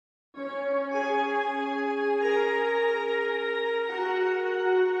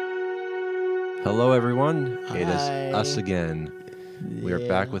Hello, everyone. It is Hi. us again. We are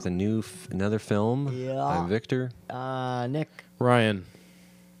back with another film. Yeah. I'm Victor. Nick. Ryan.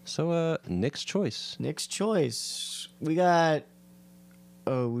 So, Nick's choice. Nick's choice. We got.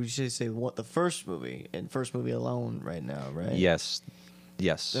 Oh, we should say what the first movie and first movie alone right now, right? Yes.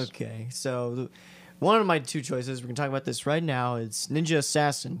 Okay, so one of my two choices, we're gonna talk about this right now. It's Ninja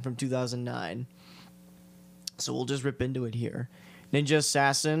Assassin from 2009. So we'll just rip into it here. Ninja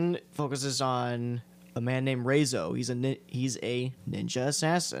Assassin focuses on a man named Reizo. He's a ninja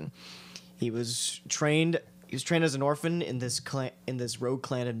assassin. He was trained as an orphan in this rogue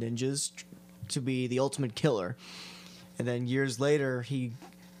clan of ninjas to be the ultimate killer. And then years later, he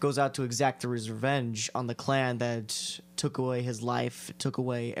goes out to exact his revenge on the clan that took away his life, took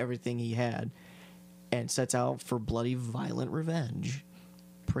away everything he had, and sets out for bloody, violent revenge.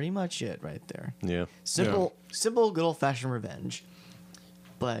 Pretty much it right there. Yeah. Simple, good old-fashioned revenge.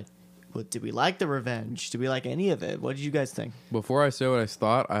 But did we like the revenge? Did we like any of it? What did you guys think? Before I say what I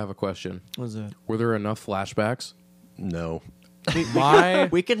thought, I have a question. What was it? Were there enough flashbacks? No. My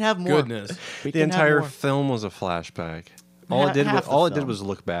We can have more. goodness. We The can have entire more. film was a flashback. All it did Half the was film.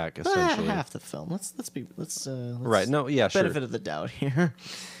 look back, essentially. Half the film. Let's Right. No. Yeah. Sure. benefit of the doubt here.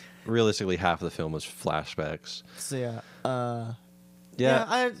 Realistically, half of the film was flashbacks. So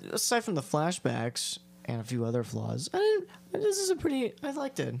Yeah. aside from the flashbacks and a few other flaws, I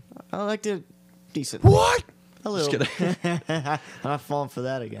liked it. I liked it decent. What? A little. Just kidding. I'm not falling for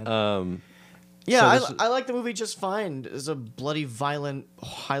that again. so I like the movie just fine. It's a bloody, violent,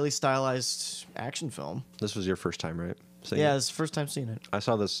 highly stylized action film. This was your first time, right? Seeing Yeah, it? it's the first time seeing it. I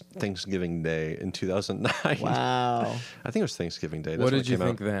saw this Thanksgiving Day in 2009. Wow. I think it was Thanksgiving Day. That's What when did it you came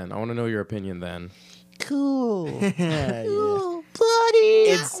think out. then? I want to know your opinion then. Cool. Oh, Cool,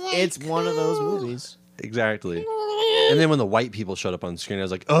 buddy. It's one of those movies. Exactly. And then when the white people showed up on screen, I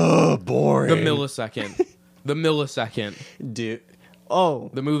was like, oh, boring. The millisecond. The millisecond. Dude.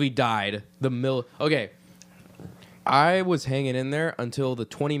 Oh, The movie died. Okay. I was hanging in there until the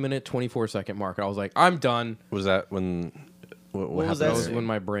 20-minute, 24-second mark. I was like, I'm done. Was that when... What was happened? that That was scene? when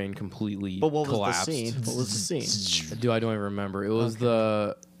my brain completely but what collapsed. was the scene? What was the scene? I don't even remember. It was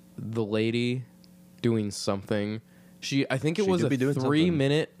the lady doing something. I think it She was could a be doing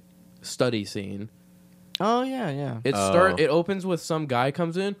 3-minute study scene. Oh yeah. It opens with some guy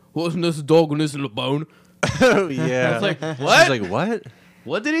comes in. Wasn't this a dog and this is a bone? Oh, yeah. I was like, She's what? like, what?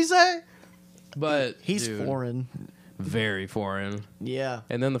 What did he say? But He's dude, foreign. very foreign. Yeah.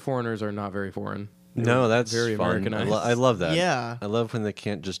 And then the foreigners are not very foreign. No, that's very fun. Americanized. I love that. Yeah. I love when they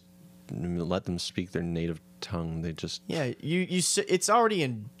can't just let them speak their native tongue. They just... Yeah, it's already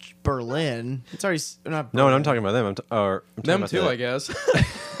in Berlin. It's already not. No, Berlin. I'm talking about them. I'm talking Them about too, the- I guess.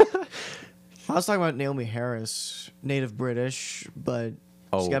 I was talking about Naomi Harris, native British, but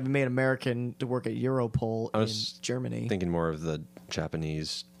she's got to be made American to work at Europol I in was Germany. Thinking more of the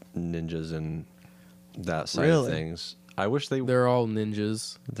Japanese ninjas and that side Really? of things. I wish they're They're all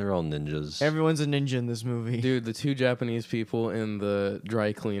ninjas. all ninjas. Everyone's a ninja in this movie. Dude, the two Japanese people in the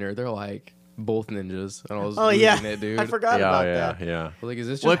dry cleaner, they're like both ninjas. And I was Oh losing yeah, it, dude. I forgot yeah, about yeah, that. yeah. I was like, is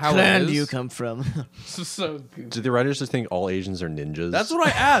this just What how clan it is? do you come from? So goofy. Do the writers just think all Asians are ninjas? That's what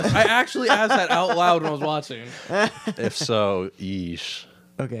I asked. I actually asked that out loud when I was watching. If so, yeesh.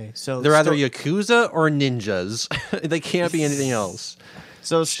 Okay, so They're either yakuza or ninjas. They can't be anything else.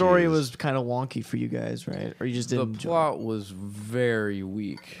 So the story Jeez. was kind of wonky for you guys, right? Or you just The didn't enjoy it? plot was very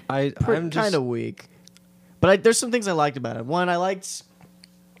weak. I'm just Kind of weak. But there's some things I liked about it. One, I liked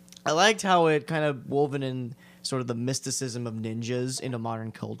how it kind of woven in sort of the mysticism of ninjas into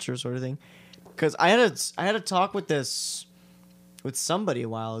modern culture, sort of thing. Because I had a talk with somebody a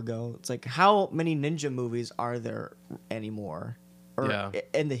while ago. It's like, how many ninja movies are there anymore? Or Yeah.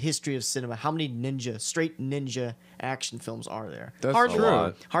 in the history of cinema, how many straight ninja action films are there? That's hardly, a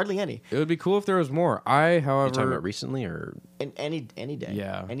lot. hardly any. It would be cool if there was more. I, You talking however, about recently or In any day.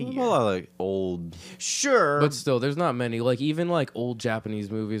 Yeah. Any a year. lot of like old? Sure. but still, there's not many. Like even like old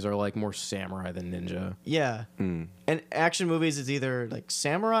Japanese movies are like more samurai than ninja. Yeah. Hmm. And action movies is either like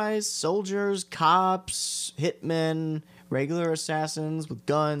samurais, soldiers, cops, hitmen, regular assassins with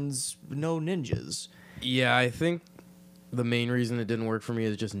guns, no ninjas. Yeah, I think the main reason it didn't work for me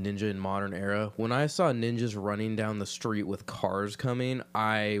is just ninja in modern era. When I saw ninjas running down the street with cars coming,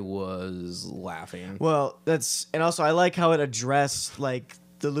 I was laughing. Well, and also I like how it addressed like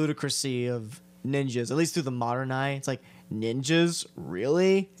the ludicrousy of ninjas, at least through the modern eye. It's like, ninjas?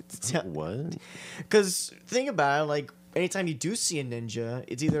 Really? What? Because think about it, like anytime you do see a ninja,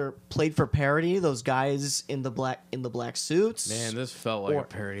 it's either played for parody, those guys in the black suits. Man, this felt like Or- a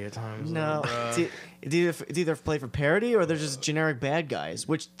parody at times. No, bruh. it's either played for parody or they're just generic bad guys,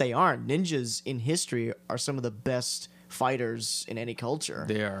 which they aren't. Ninjas in history are some of the best fighters in any culture.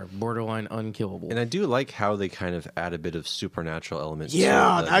 They are borderline unkillable. And I do like how they kind of add a bit of supernatural elements.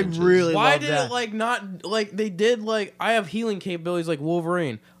 Yeah, to the I ninjas. really Why love did that. it like not like they did like I have healing capabilities like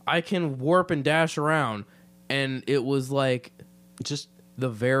Wolverine. I can warp and dash around, and it was like just the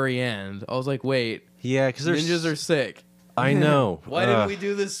very end. I was like, wait, yeah, because ninjas are sick. I know. Why didn't we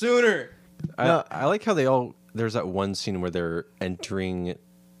do this sooner? No. I like how they all. There's that one scene where they're entering,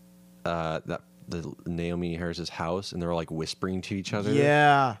 the Naomi Harris's house, and they're all like whispering to each other.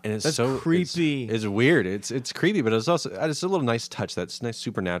 Yeah, and it's that's so creepy. It's weird. It's creepy, but it's also it's a little nice touch. That's nice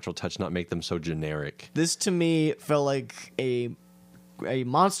supernatural touch. Not make them so generic. This to me felt like a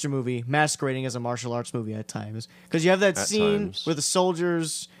monster movie masquerading as a martial arts movie at times, because you have that At scene times. where the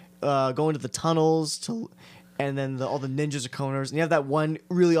soldiers go into the tunnels and then all the ninjas are corners, and you have that one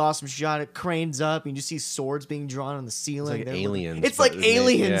really awesome shot. It cranes up, and you just see swords being drawn on the ceiling. like They're Aliens, It's but like it's made-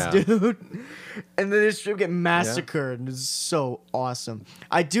 aliens, yeah. dude. And then they just get massacred, and it's so awesome.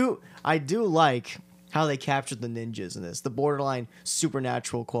 I do like how they captured the ninjas in this, the borderline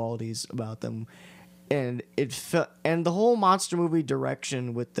supernatural qualities about them. And and the whole monster movie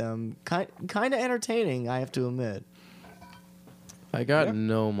direction with them kind of entertaining, I have to admit. I got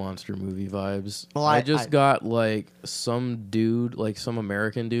no monster movie vibes. Well, I I just got like some dude, like some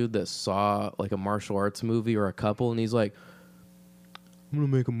American dude that saw like a martial arts movie or a couple, and he's like, "I'm gonna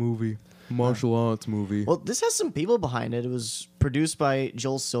make a movie, martial arts movie." Well, this has some people behind it. It was produced by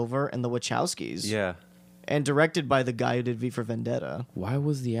Joel Silver and the Wachowskis. Yeah, And directed by the guy who did V for Vendetta. Why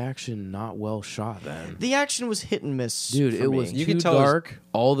was the action not well shot then? The action was hit and miss. Dude, for it me. was You too can tell it was- dark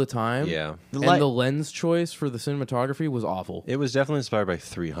all the time. yeah. The And light- the lens choice for the cinematography was awful. It was definitely inspired by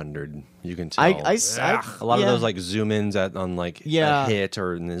 300. You can tell. I a lot yeah. of those like zoom ins on like Yeah. a hit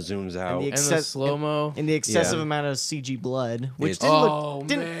or and then zooms out. the And the Excess- slow mo. in the excessive Yeah. amount of CG blood, which It's- didn't Oh, look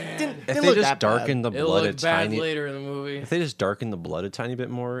didn't, man. didn't, If didn't they look just that bad. darkened the It blood a looked bad tiny, later in the movie. if they just darkened the blood a tiny bit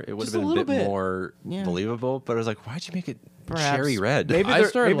more, it would Just have a been a little bit bit. more Yeah. believable. But I was like, why'd you make it Perhaps. cherry red? Maybe I they're-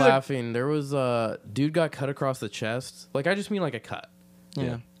 started maybe they're- laughing. There was a dude got cut across the chest. Like I just mean like a cut.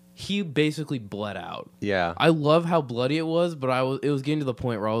 Yeah. He basically bled out. Yeah, I love how bloody it was, but it was getting to the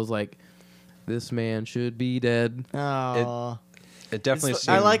point where I was like, this man should be dead. Oh, it definitely. I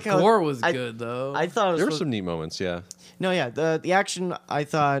Seemed, like how Gore was I- good though. I thought it was there were supposed- some neat moments. Yeah, No, yeah, the action I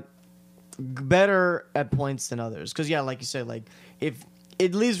thought better at points than others. Because yeah, like you said, like if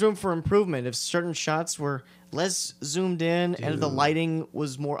it leaves room for improvement, if certain shots were less zoomed in and if the Dude. lighting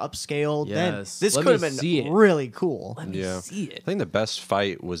was more upscaled, then Yes. this Let could have me been see it. really cool. Let me yeah. see I it. think the best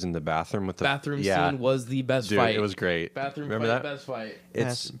fight was in the bathroom with the Bathroom yeah. scene was the best Dude, fight. it was great. Bathroom Remember fight, that? best fight.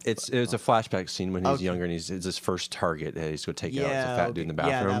 It's a flashback scene when he's Okay. younger and it's his first target. And he's going to take out. It's a Yeah, fat dude in the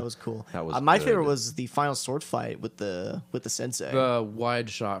bathroom. yeah, that was cool. That was my good. favorite was the final sword fight with the sensei. The wide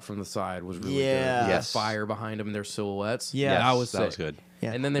shot from the side was really Yeah. good. Yes. The fire behind him and their silhouettes. Yeah. that was sick. good.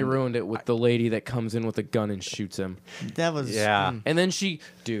 Yeah. And then they ruined it with the lady that comes in with a gun and shoots him. That was Yeah. And then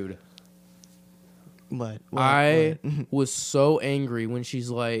dude, What? I what? was so angry when she's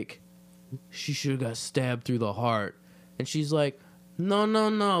like, she should have got stabbed through the heart. And she's like,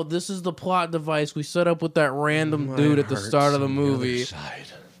 no, this is the plot device we set up with that random dude at the start of the movie.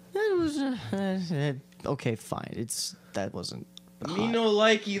 That was okay. Fine. That wasn't Me no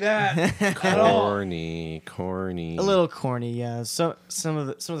likey that at all. Corny. a little corny. Yeah. So some of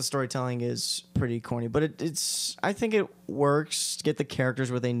the storytelling is pretty corny, but it's I think it works to get the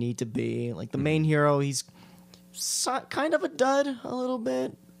characters where they need to be. Like the main hero, he's kind of a dud a little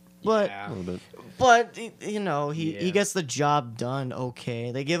bit, but Yeah. A little bit. but you know he Yeah. gets the job done.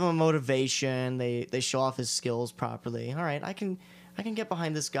 Okay, they give him motivation. They show off his skills properly. All right, I can get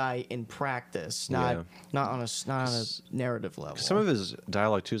behind this guy in practice, not on a narrative level. Some of his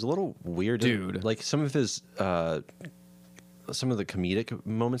dialogue too is a little weird, Dude. Like some of his, some of the comedic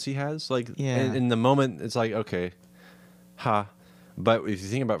moments he has, like Yeah. in the moment, it's like okay, ha. But if you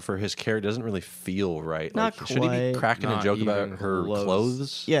think about for his character, it doesn't really feel right. Not Like, should he be quite. cracking a Not joke about even her close.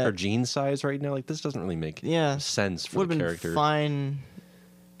 clothes, Yeah. her jean size right now? Like this doesn't really make Yeah. sense for would the have been character. fine,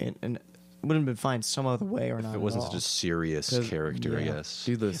 and would have been fine some other way or not. If it at wasn't all. such a serious 'Cause- character, I yeah. guess.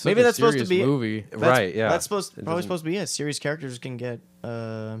 Dude, Maybe that's supposed to serious be- movie. Right, yeah. That's It probably doesn't- supposed to be it. Serious characters can get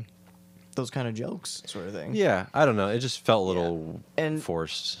those kind of jokes, sort of thing. Yeah, I don't know. It just felt a little And-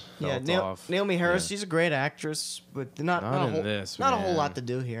 forced. Yeah, Felt off. Naomi Harris, Yeah. she's a great actress, but not Not a in whole, this, not a whole man. lot to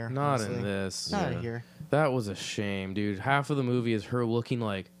do here. Not honestly. in this. Not Yeah. here. That was a shame, dude. Half of the movie is her looking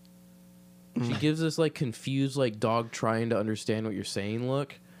like She gives this like confused like dog trying to understand what you're saying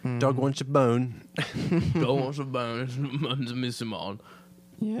look. Dog wants a bone. Go on some bones, miss him on.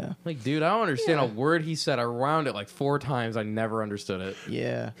 Yeah. Like, dude, I don't understand a word he said. I wound it like 4 times. I never understood it.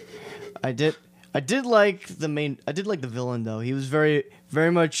 Yeah. I did like the villain though. He was very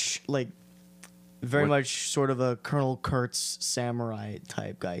much like much sort of a Colonel Kurtz samurai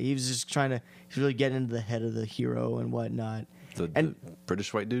type guy. He was just he's really getting into the head of the hero and whatnot. The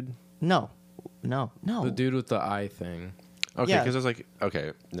British white dude? No. The dude with the eye thing. Okay, Yeah. because I was like,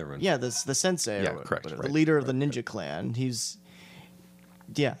 okay, never mind. Yeah, the sensei. Yeah, or correct, whatever, right, the leader of the right, ninja clan.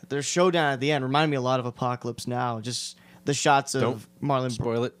 Their showdown at the end reminded me a lot of Apocalypse Now. Just the shots of Don't Marlon.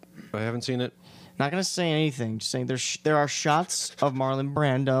 Spoil it. I haven't seen it. Not gonna say anything. Just saying there are shots of Marlon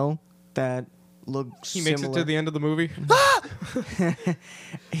Brando that look He makes it to the end of the movie.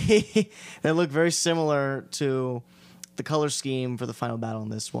 that look very similar to the color scheme for the final battle in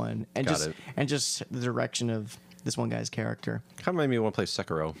this one, and Got it. just the direction of this one guy's character. Kind of made me want to play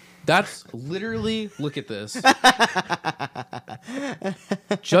Sekiro. That's literally, look at this.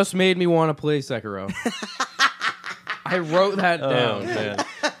 Just made me want to play Sekiro. I wrote that down. man.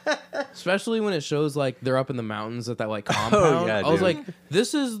 Especially when it shows like they're up in the mountains at that like compound. yeah, I was dude. like,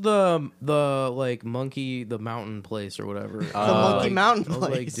 this is the like monkey, the mountain place or whatever. The Monkey Like, Mountain I was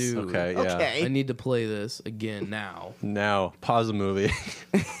like, place. dude, Okay, yeah. Okay. I need to play this again now. Now, pause the movie.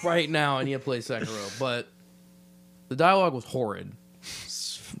 Right now, I need to play Sekiro. But the dialogue was horrid.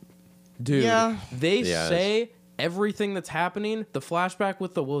 Dude, Yeah. they Yeah, say everything that's happening. The flashback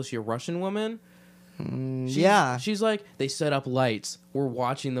with the, what was she, a Russian woman? She's like, they set up lights. We're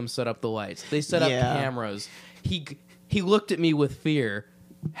watching them set up the lights. They set up Yeah. cameras. He looked at me with fear.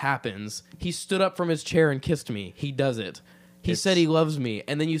 Happens. He stood up from his chair and kissed me. He does it. He said he loves me.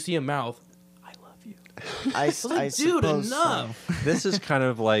 And then you see a mouth. I love you. I was like, dude, suppose so. enough. This is kind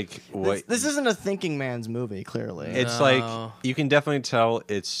of like what This isn't a thinking man's movie, clearly. it's No. like. You can definitely tell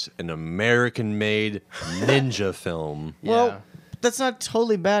it's an American-made ninja film. Well, Yeah. that's not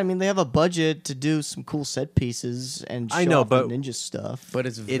totally bad. I mean, they have a budget to do some cool set pieces and show I know, off the but ninja stuff. But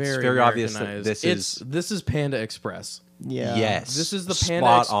it's very obvious that Americanized. This is Panda Express. yeah, Yes. This is the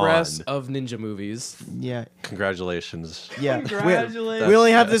Panda Spot Express on. of ninja movies. yeah, Congratulations. yeah. Congratulations. We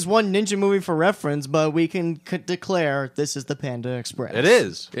only have this one ninja movie for reference, but we can declare this is the Panda Express. It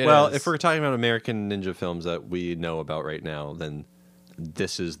is. It well, is. if we're talking about American ninja films that we know about right now, then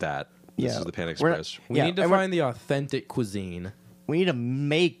this is that. This Yeah. is the Panda We're not- Express. We Yeah, need to and we're- find the authentic cuisine. We need to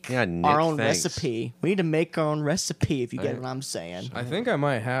make Yeah, Nick, our own thanks. recipe. We need to make our own recipe, if you get I- what I'm saying. I think I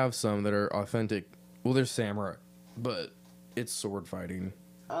might have some that are authentic. Well, there's samurai, but it's sword fighting.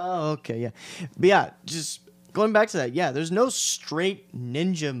 Oh, okay, yeah. But yeah, just going back to that, yeah, there's no straight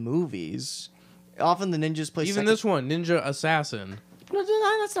ninja movies. Often the ninjas play Even second- this one, Ninja Assassin. No,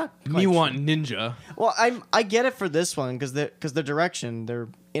 that's not Me quite want ninja. Well, I get it for this one because the direction they're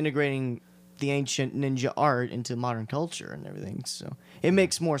integrating the ancient ninja art into modern culture and everything, so it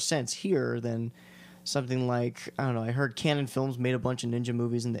makes more sense here than something like, I don't know. I heard Canon Films made a bunch of ninja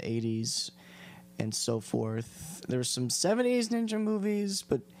movies in the '80s and so forth. There's some '70s ninja movies,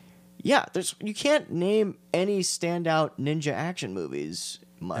 but yeah, you can't name any standout ninja action movies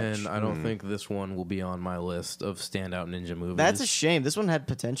much. And I don't think this one will be on my list of standout ninja movies. That's a shame. This one had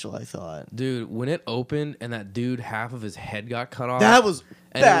potential, I thought. Dude, when it opened and that dude, half of his head got cut off. That was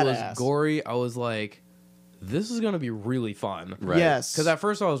and badass. it was gory. I was like, this is going to be really fun. Right. Yes. Because at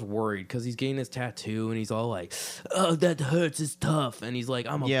first I was worried because he's getting his tattoo and he's all like, oh, that hurts, it's tough. And he's like,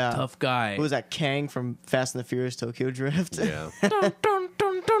 I'm a Yeah. tough guy. Who was that? Kang from Fast and the Furious Tokyo Drift. Yeah. Dun, dun,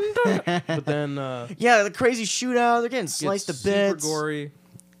 dun, dun, dun. But then Yeah, the crazy shootout. They're getting it's sliced to super bits. gory.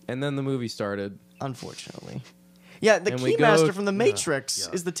 And then the movie started. Unfortunately. Yeah, the And we Keymaster go- from The Matrix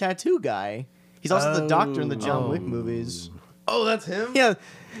yeah. is the tattoo guy. He's also the doctor in the John Wick Oh. movies. Oh, that's him? Yeah.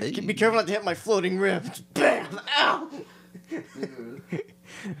 Be careful not to hit my floating rib. Bam! Ow!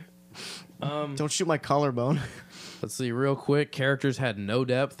 Don't shoot my collarbone. Let's see, real quick. Characters had no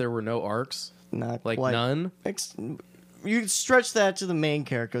depth. There were no arcs. Not Like quite. none. You stretch that to the main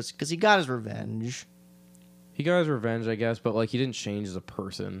characters because he got his revenge. He got his revenge, I guess, but like he didn't change as a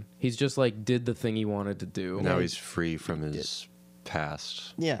person. He's just like did the thing he wanted to do. Now he's free from his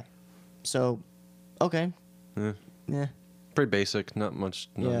past. Yeah. So, okay. Yeah. Yeah. Pretty basic. Not much.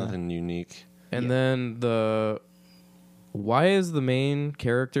 Yeah. Nothing unique. And Yeah. then why is the main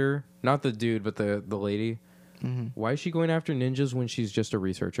character, not the dude, but the lady, why is she going after ninjas when she's just a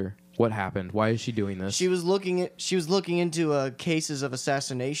researcher? What happened? Why is she doing this? She was looking into cases of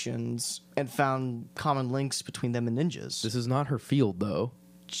assassinations and found common links between them and ninjas. This is not her field, though.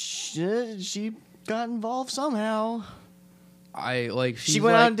 She got involved somehow. I like. She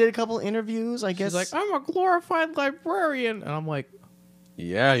went out and did a couple interviews. I guess. She's like, I'm a glorified librarian, and I'm like,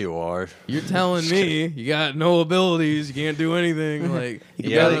 Yeah, you are. you're telling me you got no abilities, you can't do anything. Like,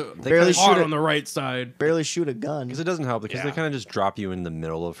 you Yeah, gotta they barely caught shoot on the right side. barely shoot a gun. Because it doesn't help because they Yeah. kind of just drop you in the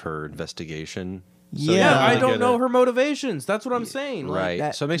middle of her investigation. So Yeah. you Yeah, don't I really don't get know it. her motivations. That's what I'm saying. Like, Right.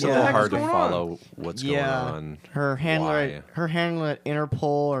 that- So it makes it yeah. a little What hard the to heck is going follow what's going on. Her handler, Why? her handler at Interpol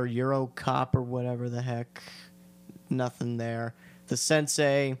or Eurocop or whatever the heck, nothing there. The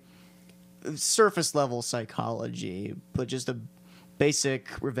sensei, surface level psychology, but just a basic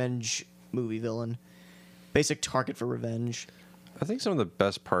revenge movie villain, basic target for revenge. I think some of the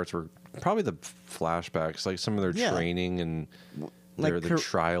best parts were probably the flashbacks, like some of their Yeah. training and Like the her-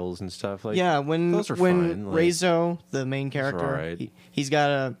 trials and stuff. Like Yeah, when those are fine, like- Reizo, the main character, alright. he's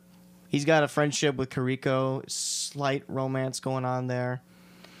got a friendship with Kariko, slight romance going on there,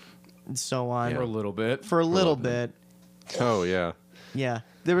 and so on. for a little bit. For a little bit. Oh yeah. Yeah,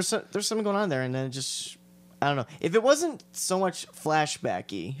 there's something going on there, and then it just I don't know if it wasn't so much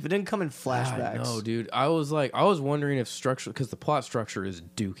flashbacky, if it didn't come in flashbacks. No, dude. I was wondering if structure, because the plot structure is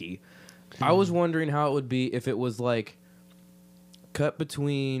dookie. I was wondering how it would be if it was like cut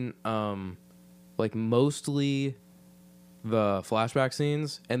between, like mostly the flashback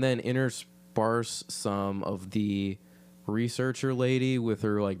scenes, and then intersparse some of the researcher lady with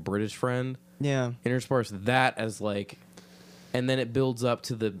her like British friend. Yeah, Intersparse that as like. And then it builds up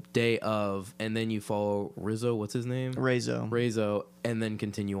to the day of, and then you follow Rizzo. What's his name? Reizo. And then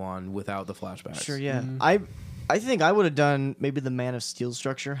continue on without the flashbacks. Sure, yeah. I think I would have done maybe the Man of Steel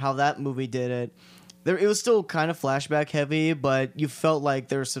structure, how that movie did it. It was still kind of flashback heavy, but you felt like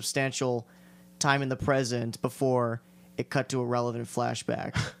there was substantial time in the present before it cut to a relevant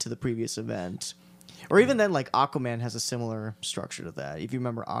flashback to the previous event. Or even then, like Aquaman has a similar structure to that. If you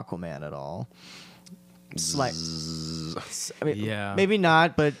remember Aquaman at all. Slight. I mean, Yeah. maybe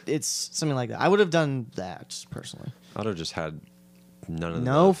not, but it's something like that. I would have done that personally. I'd have just had none of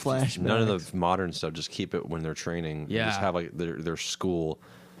No the flashbacks. none of the modern stuff. Just keep it when they're training. Yeah. Just have like their school.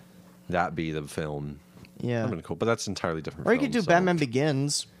 That be the film. Yeah. That'd been cool, but that's entirely different. Or you could film, do so- Batman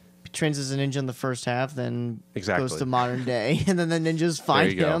Begins. He trains as a ninja in the first half, then Exactly. goes to modern day, and then the ninjas There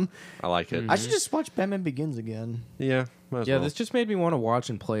find you go. him. I like it. I should just watch Batman Begins again. Yeah. Might as Yeah, well. this just made me want to watch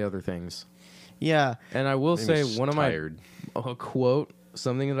and play other things. Yeah. And I will Maybe say it's one of tired. my quote,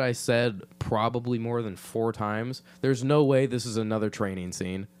 something that I said probably more than 4 times. There's no way this is another training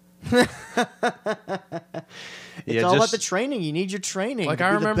scene. It's all about the training. You need your training. Like to I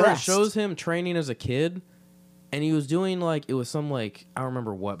be the remember it best. shows him training as a kid, and he was doing like it was some like I don't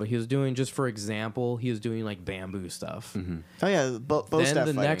remember what, but he was doing just for example, he was doing like bamboo stuff. Oh yeah, bow Then staff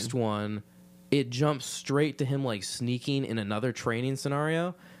the fighting. next one, it jumps straight to him like sneaking in another training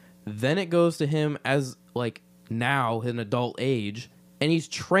scenario. Then it goes to him as like now an adult age, and he's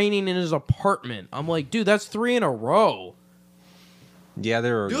training in his apartment. I'm like, dude, that's 3 in a row. Yeah,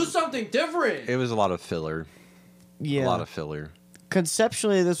 there were. Do something different. It was a lot of filler. Yeah. A lot of filler.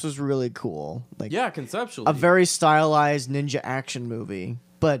 Conceptually, this was really cool. Like Yeah, conceptually. a very stylized ninja action movie,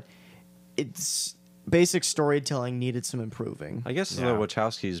 but its basic storytelling needed some improving. I guess Yeah. the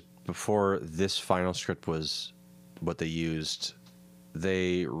Wachowskis, before this final script was what they used,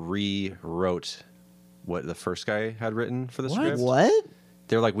 they rewrote what the first guy had written for the What? script. What?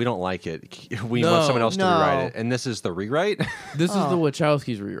 They're like, we don't like it. We No, want someone else to no. rewrite it. And this is the rewrite. This is Oh. the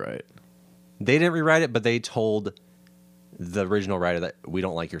Wachowskis rewrite. They didn't rewrite it, but they told the original writer that we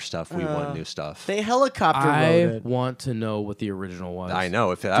don't like your stuff. We want new stuff. They helicopter I wrote it. want to know what the original was. I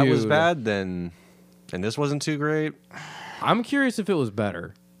know. If that was Dude. bad, then. And this wasn't too great. I'm curious if it was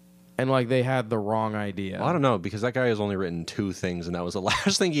better, and like they had the wrong idea. Well, I don't know, because that guy has only written 2 things, and that was the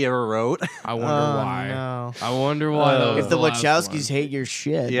last thing he ever wrote. I wonder Oh, why. no. I wonder why. that was If the last Wachowskis one. hate your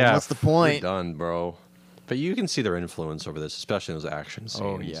shit, then Yeah, what's the we're point? done, bro. But you can see their influence over this, especially in those action scenes.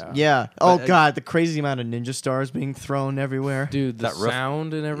 Oh yeah, Yeah. Oh But, god, the crazy amount of ninja stars being thrown everywhere. dude, the That rough-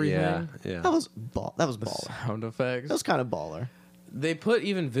 sound and everything. Yeah, yeah. That was That was The baller. sound effects. That was kind of baller. They put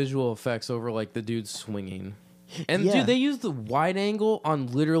even visual effects over like the dude swinging. And Yeah. dude, they use the wide angle on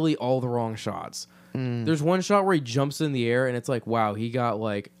literally all the wrong shots. Mm. There's one shot where he jumps in the air and it's like, wow, he got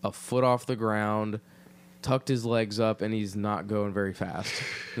like a foot off the ground, tucked his legs up, and he's not going very fast.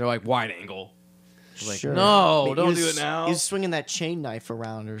 They're like wide angle. Like, Sure. no, I mean, don't he do was- it now. He was swinging that chain knife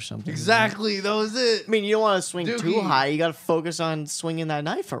around or something. Exactly, that was it. I mean, you don't want to swing too Doogie. high. You got to focus on swinging that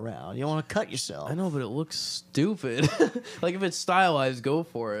knife around. You don't want to cut yourself. I know, but it looks stupid. Like if it's stylized, go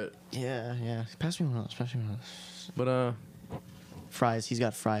for it. Yeah, yeah. Pass me one of those. Pass me one of those. But Fries. He's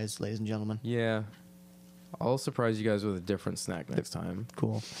got fries, ladies and gentlemen. yeah. I'll surprise you guys with a different snack next time.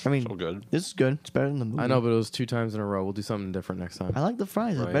 Cool. I mean, So good. this is good. It's better than the movie. I know, but it was 2 times in a row. We'll do something different next time. I like the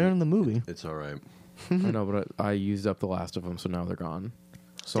fries. It's Right. better than the movie. It's all right. I know, but I used up the last of them, so now they're gone.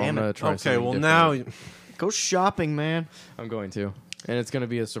 So Damn I'm it. gonna try. Okay, something well different. now Go shopping, man. I'm going to, and it's gonna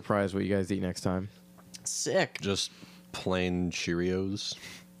be a surprise what you guys eat next time. Sick. just plain Cheerios,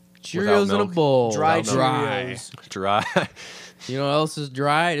 Cheerios in a milk. bowl, Dry dry. Cheerios. dry. You know what else is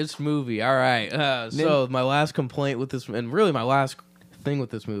dry? This movie. All right. So my last complaint with this, and really my last thing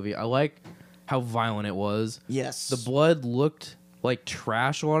with this movie, I like how violent it was. Yes. The blood looked like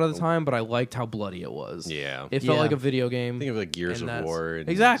trash a lot of the time, but I liked how bloody it was. Yeah. It felt Yeah. like a video game. Think of like Gears And of that's- War. And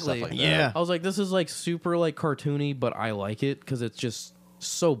Exactly. Stuff like that. Yeah. I was like, this is like super like cartoony, but I like it because it's just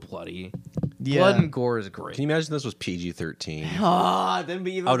so bloody. Yeah. Blood and gore is great. Can you imagine this was PG-13? Ah, then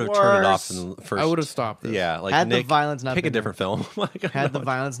be even I would have worse. turned it off in the first. I would have stopped this. Yeah, like Had the Nick, violence not pick a been there. different film. Like, Had the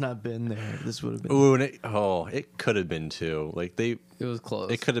violence not been there, this would have been. Ooh, and it could have been too. Like It was close.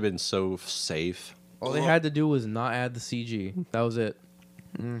 it could have been so safe. All they had to do was not add the CG. That was it.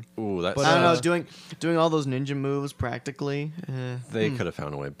 Ooh, that's. But, I don't uh, know, doing all those ninja moves practically. They could have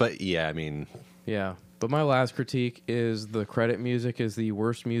found a way, but yeah, I mean, Yeah. But my last critique is the credit music is the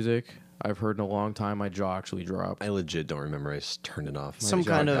worst music I've heard in a long time. My jaw actually dropped. I legit don't remember. I turned it off. some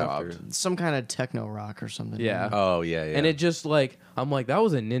jaw kind dropped. of some kind of techno rock or something. Yeah. Oh yeah, yeah. And it just like I'm like that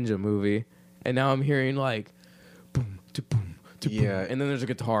was a ninja movie, and now I'm hearing like boom to boom to boom, Yeah. and then there's a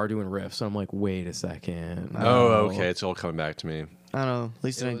guitar doing riffs. So I'm like, wait a second. Oh, okay. It's all coming back to me. I don't know. At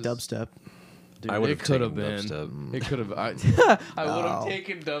least it It ain't was- dubstep. Dude, I would it have could taken have been. dubstep. It could have. I would have No.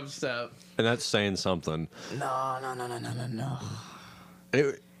 taken dubstep. And that's saying something. No.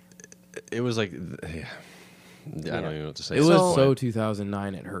 It was like, yeah. I don't even know what to say. It at was this so point.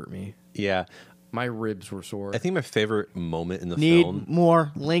 2009. It hurt me. Yeah. My ribs were sore. I think my favorite moment in the Need film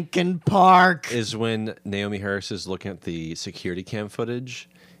more Linkin Park. is when Naomi Harris is looking at the security cam footage,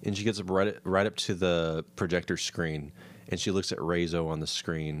 and she gets right up to the projector screen, and she looks at Rezo on the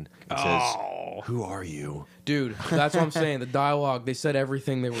screen and says, "Who are you?" Dude, that's what I'm saying. The dialogue, they said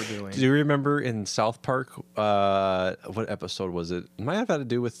everything they were doing. Do you remember in South Park? What episode was it? It might have had to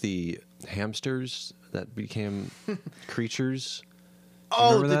do with the hamsters that became creatures.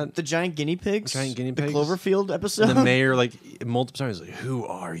 Oh, remember that? the giant guinea pigs. Giant guiney The pigs? Cloverfield episode. And the mayor, like multiple times, like, "Who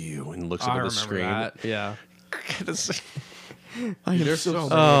are you?" and looks up I at the remember screen. that. Yeah. I am There's so so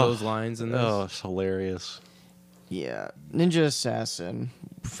many Oh. of those lines in this. Oh, it's hilarious. Yeah, Ninja Assassin.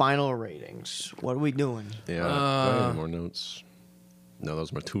 Final ratings. What are we doing? Yeah. Do I have any more notes? No,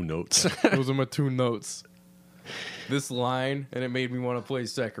 those are my 2 notes. Those are my 2 notes. This line, and it made me want to play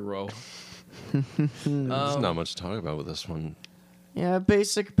Sekiro. There's not much to talk about with this one. Yeah,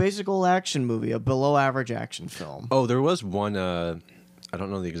 basic old action movie, a below average action film. Oh, there was one. I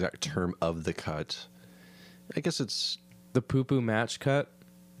don't know the exact term of the cut. I guess it's. The poo poo match cut.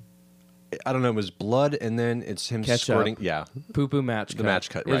 I don't know. It was blood, and then it's him Ketchup. squirting. Yeah, Poo poo match cut. The match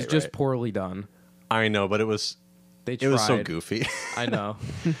cut, It's right, just right. poorly done. I know, but it was. They tried. It was so goofy. I know.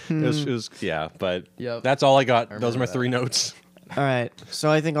 It was. Yeah, but Yep. that's all I got. I Those are my remember 3 notes. All right,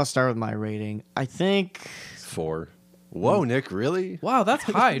 so I think I'll start with my rating. I think 4. Whoa, Nick, really? Wow, that's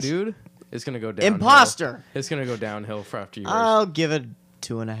high, dude. It's gonna go down. Imposter. It's gonna go downhill for after yours. I'll give it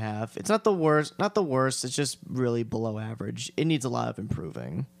 2.5. It's not the worst. Not the worst. It's just really below average. It needs a lot of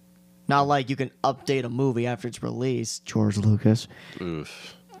improving. Not like you can update a movie after it's released, George Lucas.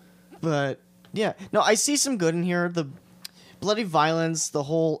 Oof. But yeah, no, I see some good in here. The bloody violence,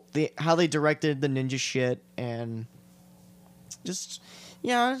 how they directed the ninja shit, and just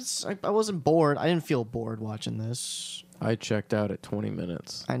I wasn't bored. I didn't feel bored watching this. I checked out at 20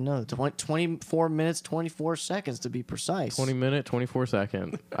 minutes. I know 24 minutes 24 seconds to be precise. 20 minute, 24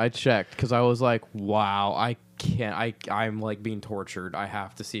 second. I checked because I was like, wow, I can't. I'm like being tortured. I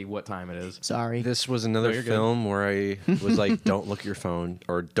have to see what time it is. Sorry. This was another No, you're good. film where I was like, "Don't look at your phone,"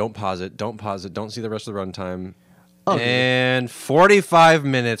 or "Don't pause it. Don't pause it. Don't see the rest of the runtime." Oh, dude. And 45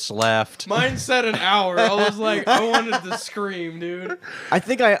 minutes left. Mine said an hour. I was like, I wanted to scream, dude. I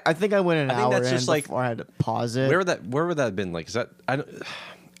think I went an I think hour that's in just like- before I had to pause it. Where would that have been? Like, is that I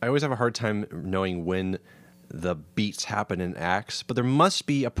always have a hard time knowing when the beats happen in acts, but there must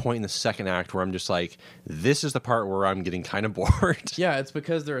be a point in the second act where I'm just like, this is the part where I'm getting kind of bored. Yeah, it's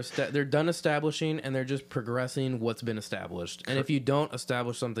because they're done establishing and they're just progressing what's been established. And if you don't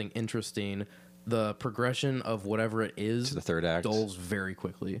establish something interesting, the progression of whatever it is To the third act. dulls very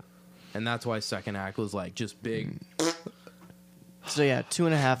quickly. And that's why second act was like just big. So yeah,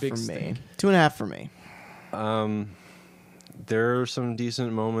 2.5 Big for me. stink. 2.5 for me. There are some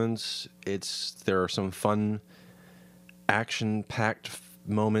decent moments. There are some fun, action-packed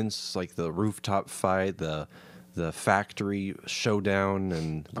moments, like the rooftop fight, the factory showdown,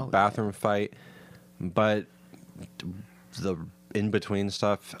 and the bathroom fight. But the in between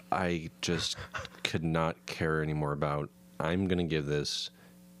stuff, I just could not care anymore about. I'm gonna give this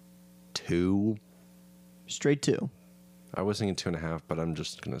 2. Straight 2. I was thinking 2.5, but I'm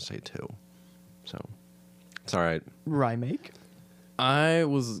just gonna say 2. So it's all right. Remake. I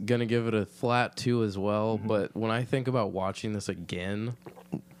was gonna give it a flat 2 as well, but when I think about watching this again,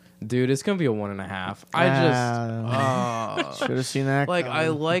 dude, it's gonna be a 1.5. I just should have seen that. like coming. I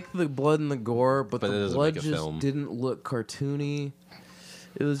like the blood and the gore, but But it the doesn't blood make a just film. didn't look cartoony.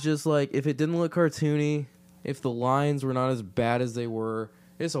 It was just like if it didn't look cartoony, if the lines were not as bad as they were,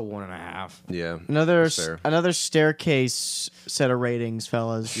 it's a 1.5. Yeah. another that's fair. another staircase set of ratings,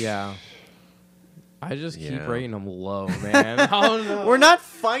 fellas. Yeah. I just keep Yeah. rating them low, man. I don't know. We're not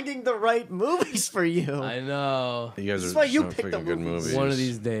finding the right movies for you. I know. You guys This is are why you not pick the picking good movies. movies. One of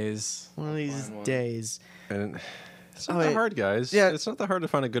these days. One of these Find one. days. And it's not Oh, that wait. hard, guys. Yeah. It's not that hard to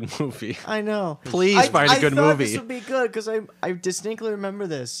find a good movie. I know. Please find a good I thought movie. this would be good because I distinctly remember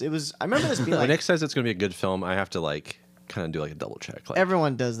this. I remember this being When like Nick says it's going to be a good film, I have to kind of do a double check. Like,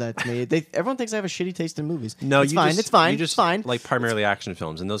 everyone does that to me. Everyone thinks I have a shitty taste in movies. no, it's you fine. just, It's fine. You just it's fine. like primarily action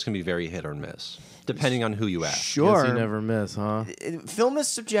films, and those can be very hit or miss, depending on who you ask. Sure. Guess you never miss, huh? Film is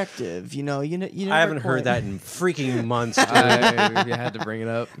subjective. You never I haven't quite- heard that in freaking months. Dude. You had to bring it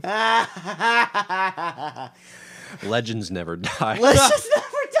up. Legends never die. Let's just never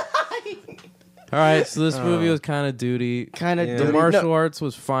die. All right, so this movie was kind of duty. Kind of. Yeah. The martial arts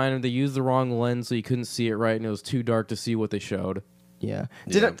was fine. They used the wrong lens, so you couldn't see it right, and it was too dark to see what they showed. Yeah.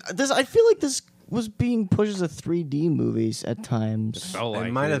 Yeah. I feel like this was being pushed as a 3D movies at times. Felt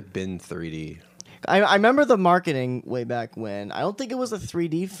It might have been 3D. I remember the marketing way back when. I don't think it was a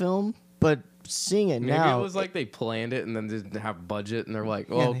 3D film, but seeing it Maybe now, it was like they planned it and then didn't have budget, and they're like,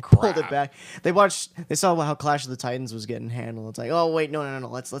 yeah, "Oh, they crap." pulled it back. They saw how Clash of the Titans was getting handled. It's like, oh wait, no.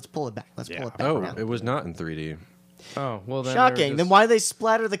 Let's pull it back. Let's pull it back. Oh, now. it was not in 3D. Oh, well, then Shocking. Then why did they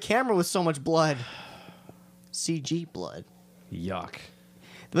splatter the camera with so much blood? CG blood. Yuck.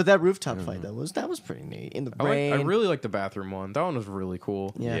 But that rooftop fight that was pretty neat in the rain. I really like the bathroom one. That one was really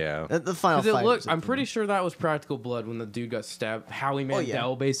cool. Yeah. The final Because fight. was I'm pretty sure that was practical blood when the dude got stabbed. Howie Mandel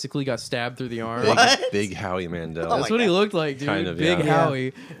yeah. basically got stabbed through the arm. What? Big Howie Mandel. Oh That's my what he God. looked like, dude. Kind of, Big yeah.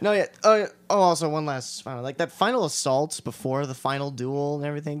 Howie. No, yeah. Also, one last final. Like, that final assault before the final duel and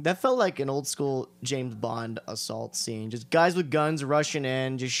everything, that felt like an old school James Bond assault scene. Just guys with guns rushing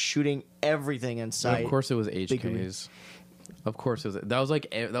in, just shooting everything in And sight. of course, it was Big HKs. Of course, it was. That was like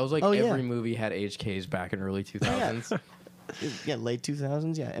Oh, yeah. every movie had HKs back in early 2000s. Yeah, late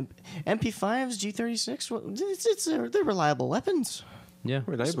 2000s, yeah. MP5s, G36, they're reliable weapons. Yeah.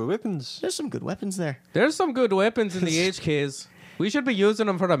 Reliable weapons. There's some good weapons there. There's some good weapons in the HKs. We should be using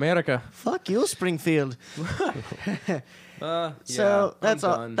them for America. Fuck you, Springfield. So So that's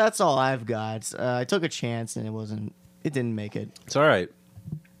all I've got. I took a chance and it didn't make it. It's all right.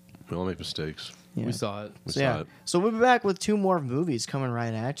 We all make mistakes. Yeah. We saw it. We So, saw yeah. it. So we'll be back with 2 more movies coming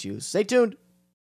right at you. Stay tuned.